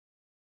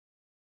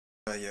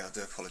Yeah, I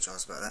do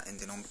apologise about that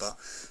ending on, but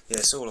yeah,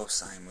 so all I was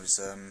saying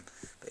was,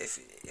 but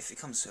if it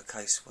comes to a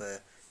case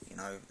where, you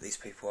know, these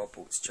people are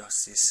brought to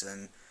justice,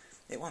 and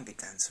it won't be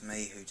down to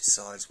me who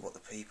decides what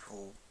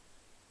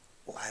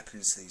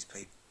happens to these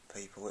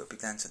people. It'll be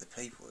down to the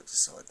people that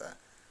decide that.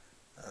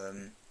 I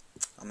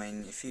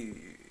mean, if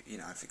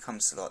if it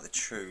comes to like the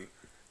true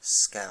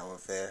scale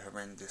of their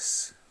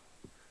horrendous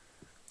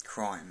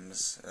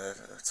crimes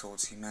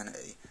towards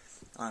humanity,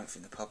 I don't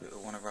think the public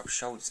will want to rub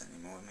shoulders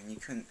anymore. I mean, you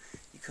couldn't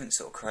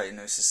sort of create a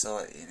new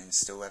society and then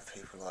still have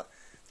people like,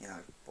 you know,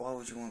 why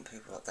would you want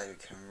people like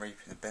David Cameron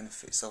reaping the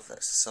benefits of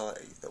that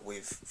society that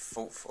we've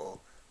fought for,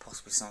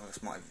 possibly some of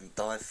us might have even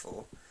died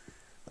for,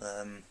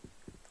 and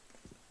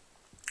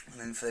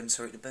then for them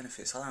to reap the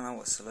benefits? I don't know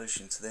what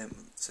solution to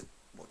them, to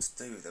what to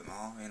do with them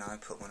are. You know,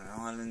 put them on an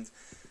island,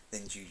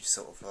 then do you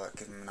sort of like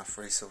give them enough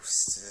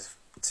resources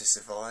to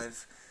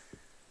survive?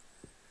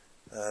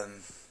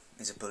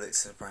 Is a bullet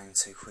to the brain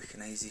too quick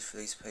and easy for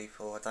these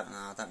people? I don't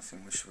know. I don't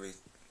think we should really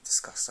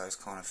discuss those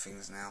kind of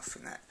things now. I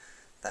think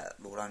that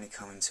will only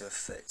come into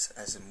effect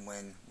as and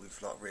when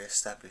we've like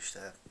re-established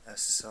our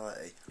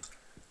society,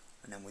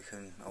 and then we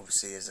can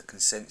obviously, as a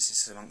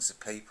consensus amongst the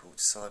people,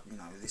 decide, you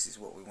know, this is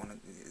what we want to,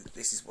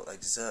 this is what they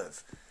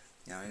deserve.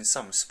 You know, in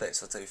some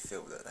respects, I do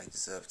feel that they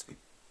deserve to be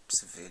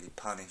severely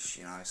punished.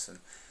 You know,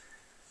 so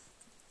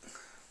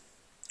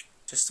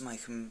just to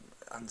make them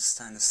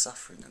understand the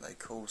suffering that they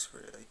cause,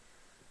 really.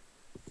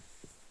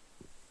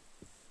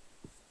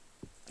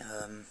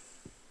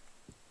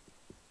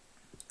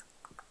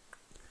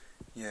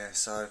 Yeah,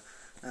 so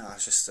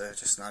it's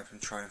just an open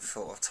train of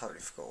thought. I've totally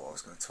forgot what I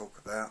was going to talk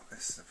about.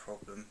 This is the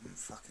problem. I'm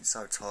fucking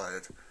so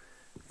tired.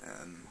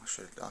 I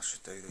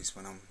should do these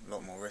when I'm a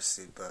lot more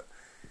rested, but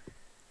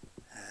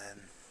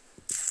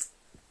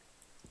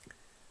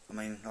I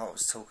mean, like I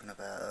was talking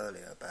about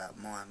earlier about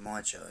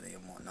my journey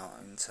and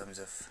whatnot, in terms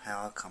of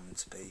how I come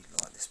to be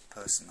like this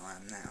person I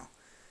am now.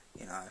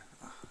 You know,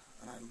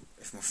 I know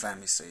if my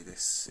family see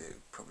this, it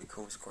would probably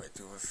cause a great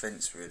deal of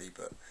offence, really,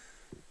 but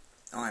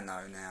I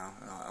know now,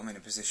 I'm in a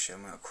position,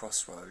 I'm at a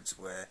crossroads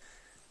where,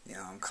 you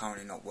know, I'm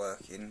currently not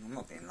working. I'm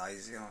not being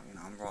lazy.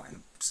 I'm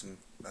writing some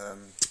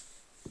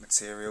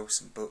material,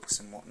 some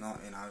books and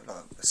whatnot, you know,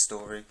 like a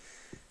story.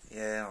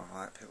 Yeah,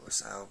 alright, people will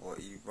say, oh, what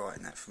are you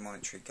writing that for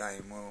monetary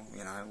gain? Well,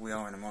 you know, we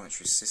are in a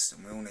monetary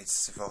system, we all need to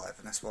survive,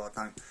 and that's why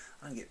I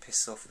don't get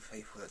pissed off with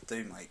people that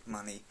do make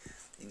money,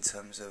 in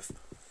terms of,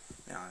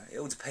 you know, it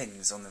all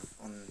depends on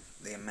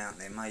the amount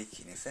they're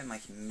making. If they're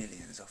making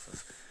millions off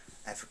of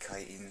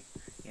advocating,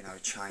 you know,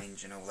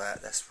 change and all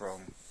that, that's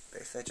wrong.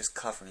 But if they're just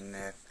covering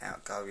their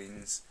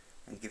outgoings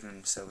and giving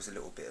themselves a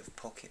little bit of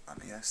pocket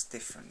money, that's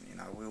different. You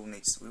know, we all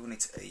need to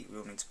eat, we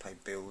all need to pay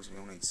bills, we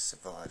all need to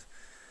survive.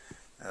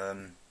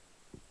 But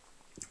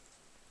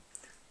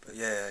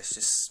yeah, it's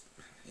just,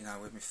 you know,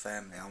 with my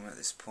family, I'm at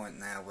this point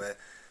now where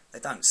they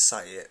don't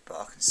say it, but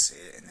I can see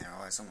it in their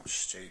eyes. I'm not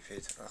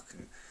stupid. I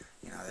can,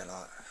 you know, they're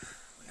like,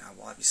 you know,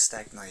 why have you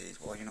stagnated?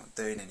 Why are you not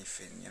doing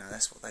anything? You know,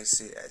 that's what they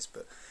see it as.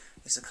 But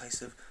it's a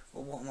case of,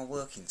 well, what am I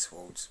working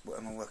towards? What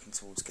am I working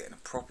towards? Getting a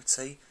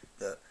property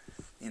that,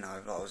 you know,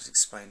 like I was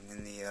explaining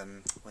in the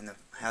when the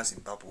housing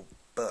bubble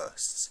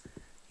bursts,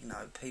 you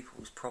know,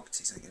 people's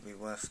properties are going to be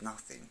worth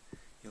nothing.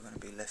 You're going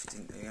to be left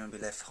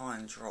high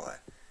and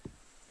dry.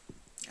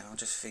 And I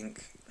just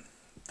think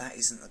that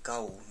isn't the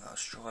goal that I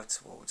strive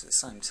towards. At the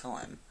same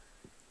time,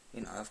 you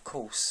know, of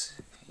course,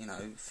 you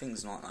know,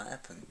 things like that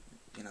happen.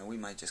 You know, we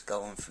may just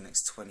go on for the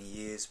next 20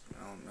 years,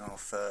 or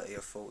 30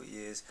 or 40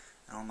 years,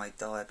 and I may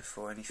die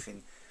before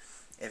anything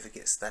ever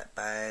gets that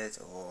bad,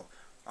 or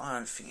I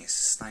don't think it's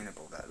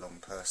sustainable that long,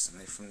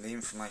 personally. From the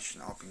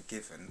information I've been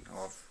given,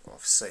 or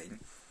I've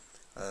seen,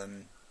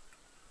 I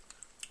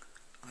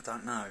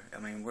don't know. I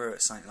mean, we're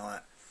at something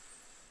like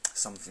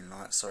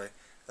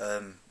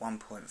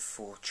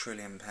 1.4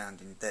 trillion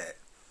pound in debt.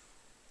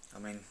 I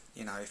mean,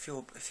 you know, if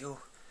you're,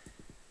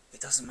 it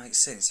doesn't make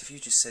sense. If you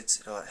just said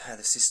like how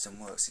the system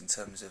works in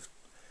terms of,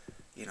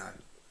 you know,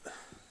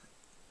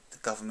 the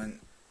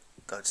government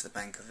go to the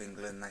Bank of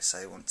England, they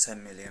say they want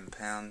 £10 million,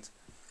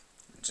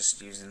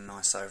 just using a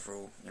nice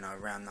overall, you know,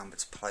 round number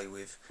to play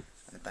with,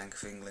 and the Bank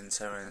of England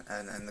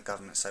and the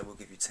government say we'll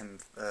give you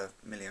 £10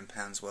 million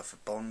worth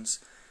of bonds.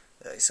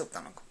 It's all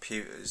done on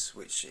computers,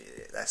 which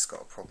that's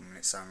got a problem in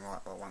its own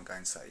right, but I won't go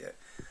into that yet.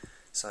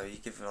 So you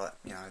give, like,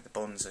 you know, the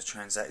bonds are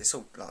transacted. It's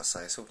all, like I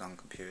say, it's all done on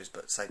computers.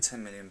 But say £10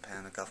 million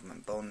of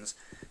government bonds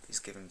is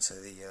given to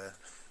the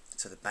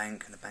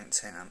bank, and the bank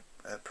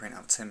print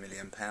up £10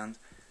 million to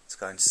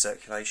go into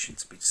circulation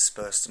to be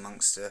dispersed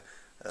amongst the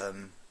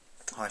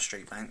high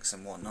street banks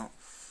and whatnot.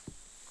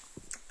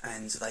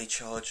 And they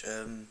charge,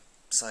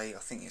 say, I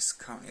think it's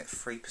currently at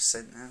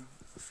 3% now.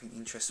 I think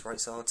interest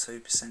rates are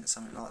 2%,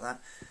 something like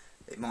that.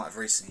 It might have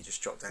recently just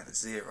dropped down to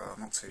 0,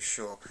 I'm not too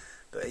sure.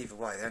 But either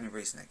way, the only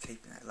reason they're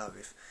keeping it low,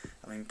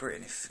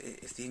 Britain,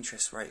 if the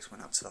interest rates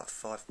went up to like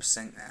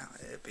 5% now,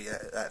 that'd be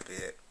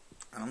it.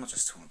 And I'm not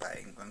just talking about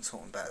England, I'm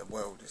talking about the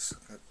world. It's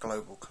like a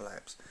global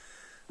collapse.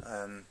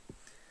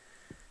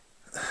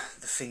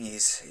 the thing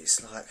is,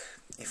 it's like,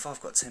 if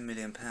I've got £10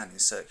 million in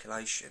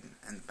circulation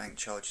and the bank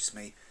charges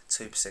me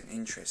 2%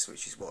 interest,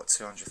 which is what,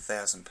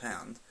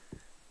 £200,000,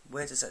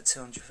 where does that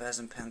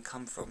 £200,000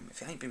 come from?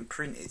 If it ain't been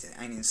printed, it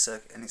ain't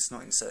and it's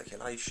not in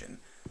circulation,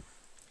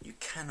 you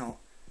cannot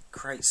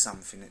create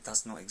something that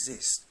does not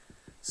exist.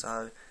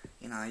 So,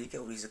 you know, you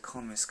get all these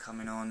economists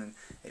coming on, and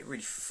it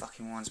really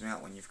fucking winds me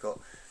up when you've got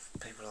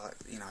people like,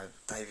 you know,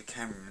 David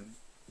Cameron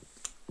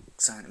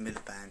saying to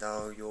Miliband,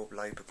 oh, your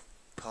Labour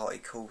Party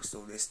caused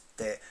all this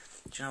debt.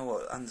 Do you know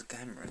what? Under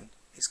Cameron,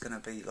 it's going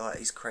to be like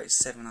he's created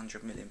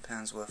 £700 million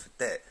worth of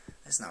debt.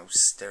 There's no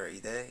austerity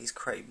there. He's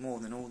created more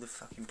than all the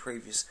fucking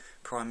previous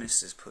prime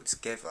ministers put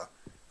together.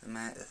 The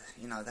man,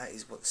 you know, that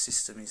is what the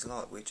system is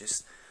like. We're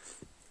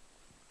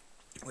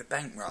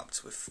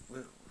bankrupt.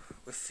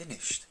 We're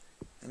finished,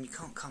 and you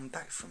can't come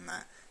back from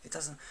that. It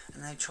doesn't.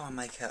 And they try and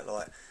make out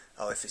like,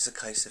 oh, if it's a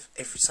case of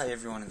say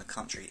everyone in the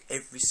country,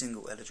 every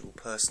single eligible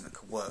person that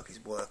can work is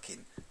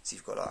working, so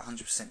you've got like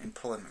 100%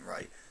 employment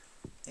rate,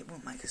 it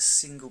won't make a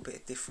single bit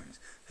of difference.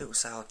 People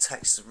say, oh,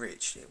 tax the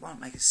rich. It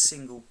won't make a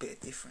single bit of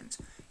difference.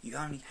 You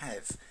only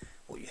have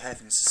what you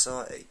have in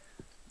society.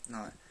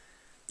 Like,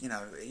 you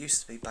know, it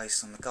used to be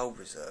based on the gold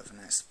reserve, and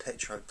that's the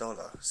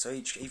petrodollar. So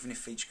even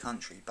if each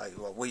country,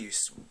 well, we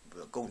used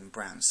to, Gordon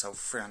Brown sold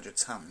 300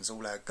 tons,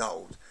 all our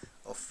gold,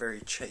 off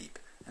very cheap,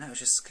 and that was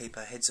just to keep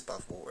our heads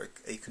above water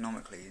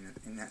economically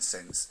in that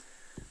sense.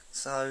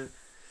 So,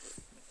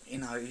 you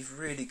know, you've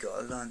really got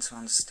to learn to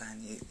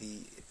understand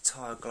the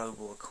entire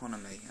global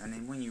economy, and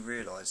then when you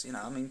realise, you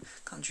know, I mean,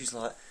 countries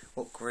like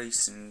what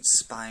Greece and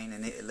Spain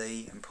and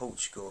Italy and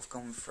Portugal have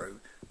gone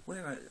through,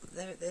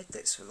 their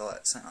debts were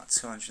like something like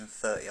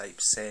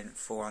 238%,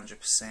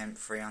 400%,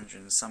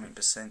 300 and something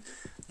percent.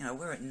 You know,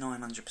 we're at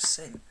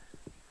 900%,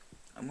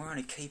 and we're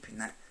only keeping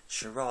that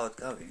charade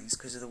going. It's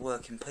because of the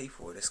working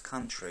people of this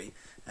country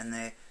and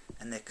their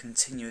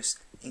continuous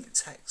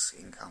tax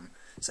income.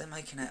 So they're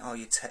making out, oh,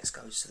 your tax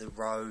goes to the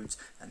roads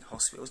and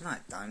hospitals. No,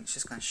 it don't. It's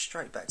just going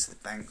straight back to the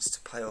banks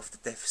to pay off the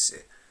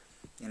deficit,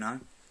 you know.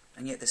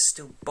 And yet they're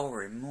still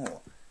borrowing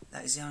more.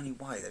 That is the only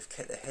way they've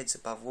kept their heads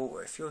above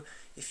water.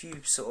 If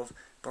you sort of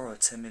borrow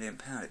 £10 million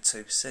at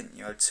 2%,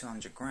 you owe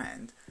 200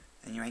 grand,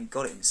 and you ain't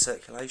got it in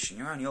circulation,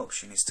 your only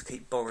option is to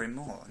keep borrowing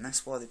more, and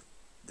that's why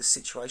the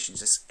situation's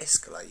just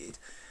escalated.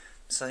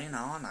 So, you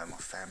know, I know my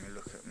family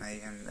look at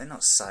me, and they're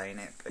not saying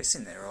it, but it's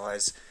in their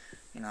eyes.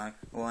 You know,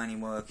 why ain't he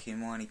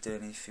working? Why ain't he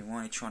doing anything?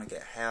 Why ain't he trying to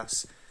get a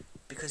house?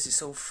 Because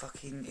it's all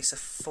fucking. It's a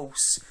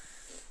false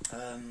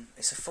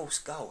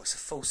goal. It's a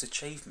false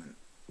achievement.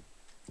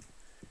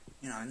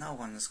 You know, no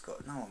one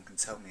can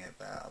tell me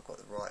about I've got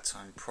the right to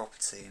own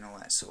property and all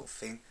that sort of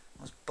thing.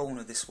 I was born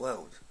of this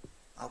world.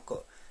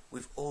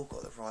 We've all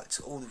got the right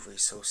to all the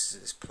resources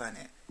of this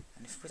planet,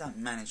 and if we don't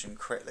manage them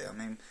correctly, I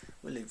mean,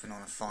 we're living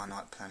on a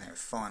finite planet with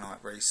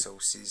finite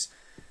resources.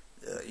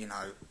 You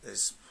know,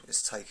 it's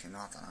taken,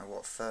 I don't know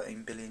what,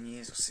 13 billion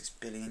years or 6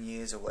 billion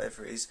years or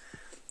whatever it is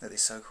that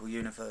this so-called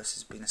universe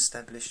has been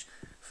established.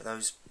 For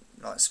those,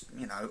 like,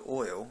 you know,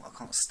 oil, I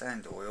can't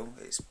stand oil.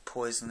 It's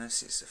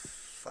poisonous. It's the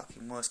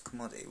fucking worst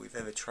commodity we've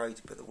ever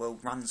traded, but the world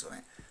runs on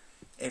it.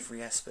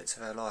 Every aspect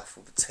of our life,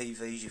 all the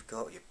TVs you've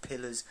got, your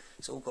pillars,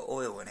 it's all got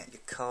oil in it.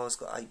 Your car's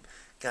got 8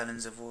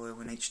 gallons of oil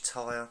in each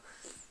tyre.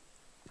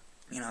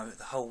 You know,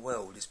 the whole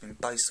world has been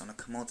based on a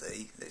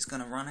commodity that's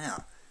going to run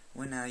out.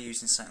 We're now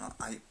using something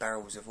like 8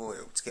 barrels of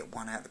oil to get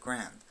one out of the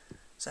ground.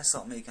 So that's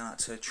like me going out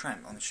to a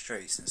tramp on the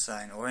streets and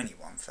saying, or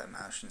anyone for that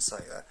matter, I shouldn't say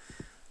that,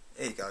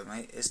 here you go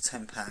mate, it's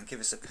 £10, give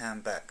us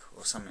 £1 back,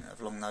 or something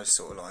along those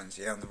sort of lines,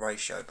 yeah, on the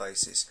ratio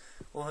basis.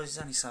 Well, there's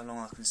only so long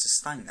I can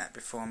sustain that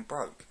before I'm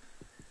broke.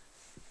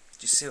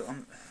 Do you see what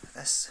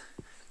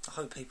I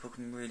hope people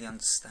can really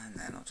understand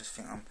that, not just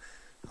think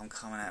I'm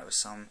coming out with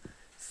some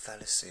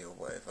fallacy or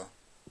whatever.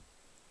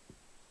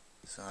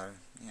 So,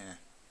 yeah.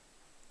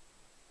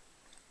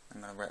 I'm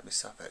going to wrap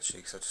this up actually,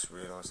 because I just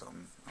realised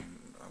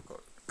I've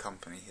got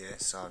company here,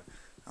 so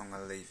I'm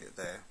going to leave it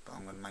there, but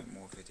I'm going to make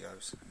more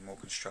videos, more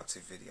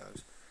constructive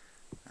videos,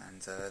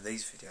 and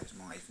these videos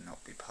might even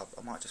not be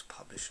I might just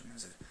publish them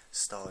as a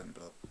starting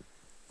block,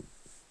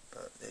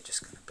 but they're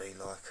just going to be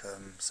like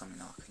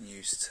something I can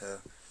use to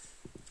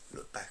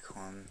look back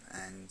on,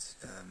 and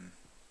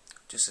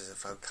just as a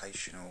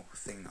vocational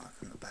thing that I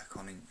can look back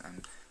on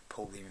and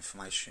pull the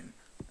information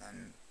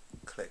and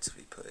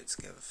collectively put it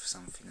together for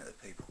something that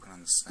the people can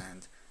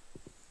understand,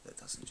 that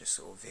doesn't just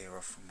sort of veer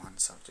off from one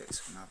subject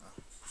to another.